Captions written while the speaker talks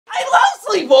love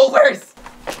sleepovers!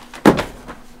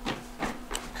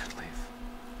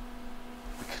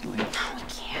 We could leave. No, we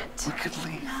can't. We could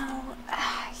leave. No.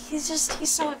 He's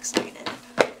so excited.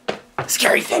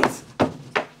 Scary things.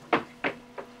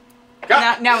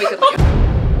 Now we could leave.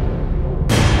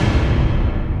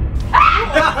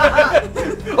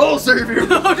 I'll save you.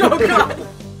 Oh, God.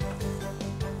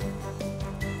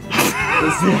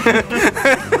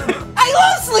 I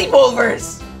love sleepovers!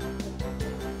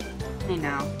 I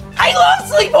know. I love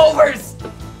sleepovers!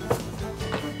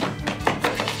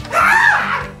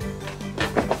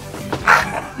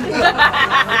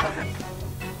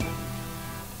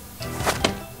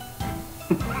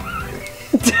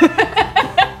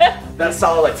 That's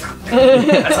solid.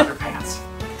 That's underpants.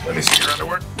 Let me see your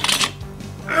underwear.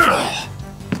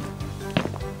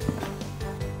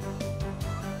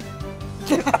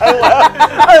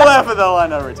 I laugh at that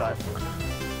line every time.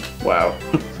 Wow.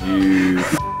 You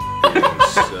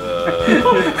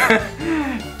suck.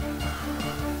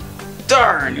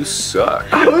 Darn. You suck.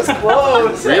 I was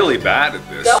close. Really bad at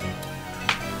this.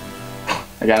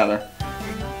 I got another.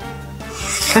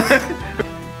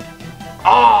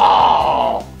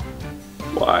 Oh!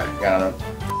 Why? I got another.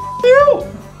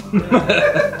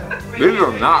 These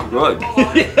are not good.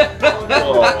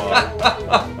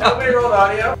 Nobody rolled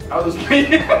audio. I was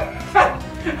waiting.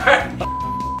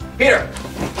 Peter.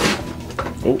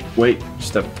 Oh, wait.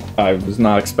 I was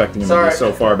not expecting him to be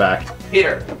so far back.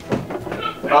 Peter.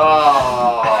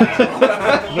 Oh.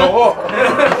 No.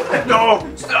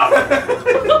 No. Stop.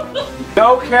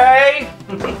 Okay.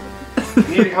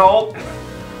 Need help?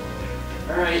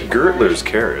 Alright. Gertler's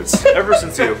carrots. Ever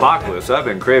since the apocalypse, I've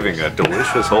been craving a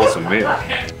delicious, wholesome meal.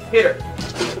 Peter.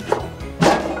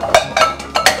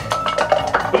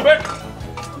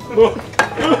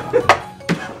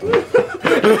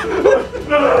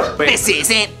 This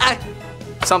isn't a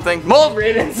Something. Mold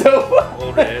ridden sofa.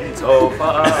 Golden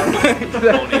sofa.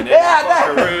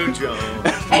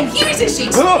 And here's a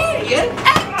Shakespearean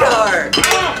actor!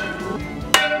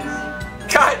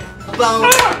 Cut.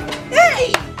 Bone.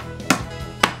 Hey!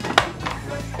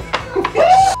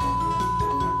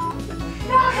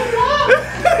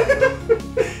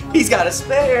 He's got a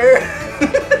spare.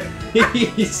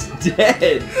 He's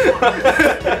dead.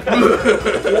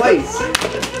 Twice.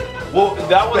 Well,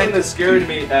 that wasn't as scary to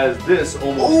me as this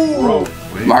almost broke.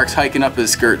 Mark's hiking up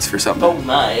his skirts for something. Oh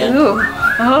my. Ooh.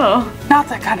 Oh. Not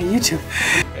that kind of YouTube.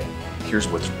 Here's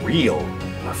what's real.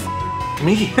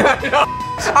 Me.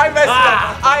 I messed it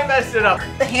up. I messed it up.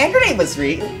 The hand grenade was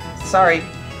real. Sorry.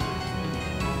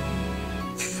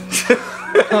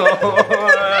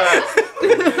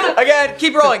 Again,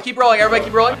 keep rolling, everybody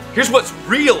keep rolling. Here's what's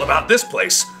real about this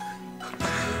place.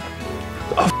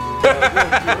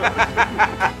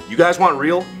 You guys want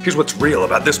real? Here's what's real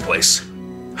about this place.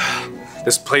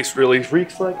 This place really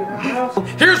freaks like it.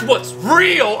 Here's what's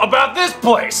real about this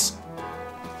place.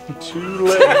 Too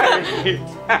late.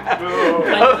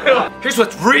 Here's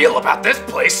what's real about this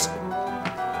place.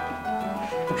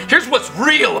 Here's what's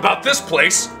real about this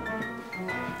place.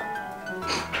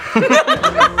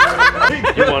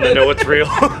 You want to know what's real?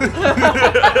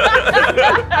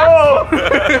 No!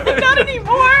 Not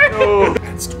anymore! No.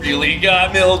 It's really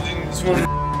got Milton's one.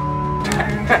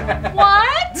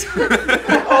 What?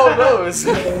 Oh, those. I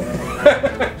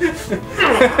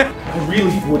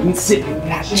really wouldn't sit in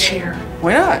that chair.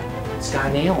 Why not? It's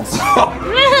got nails.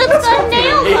 It's a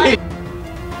nail gun.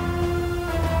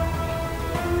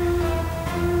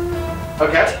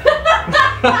 Okay.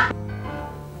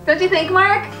 Don't you think,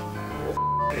 Mark?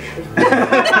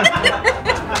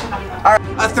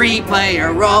 A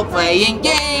 3-player role-playing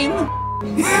game.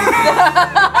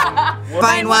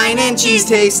 Fine wine and cheese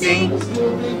tasting.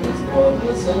 Alright,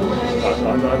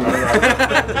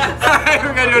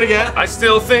 we're gonna do it again. I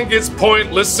still think it's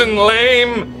pointless and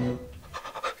lame.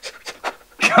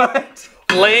 Cut.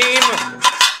 Lame.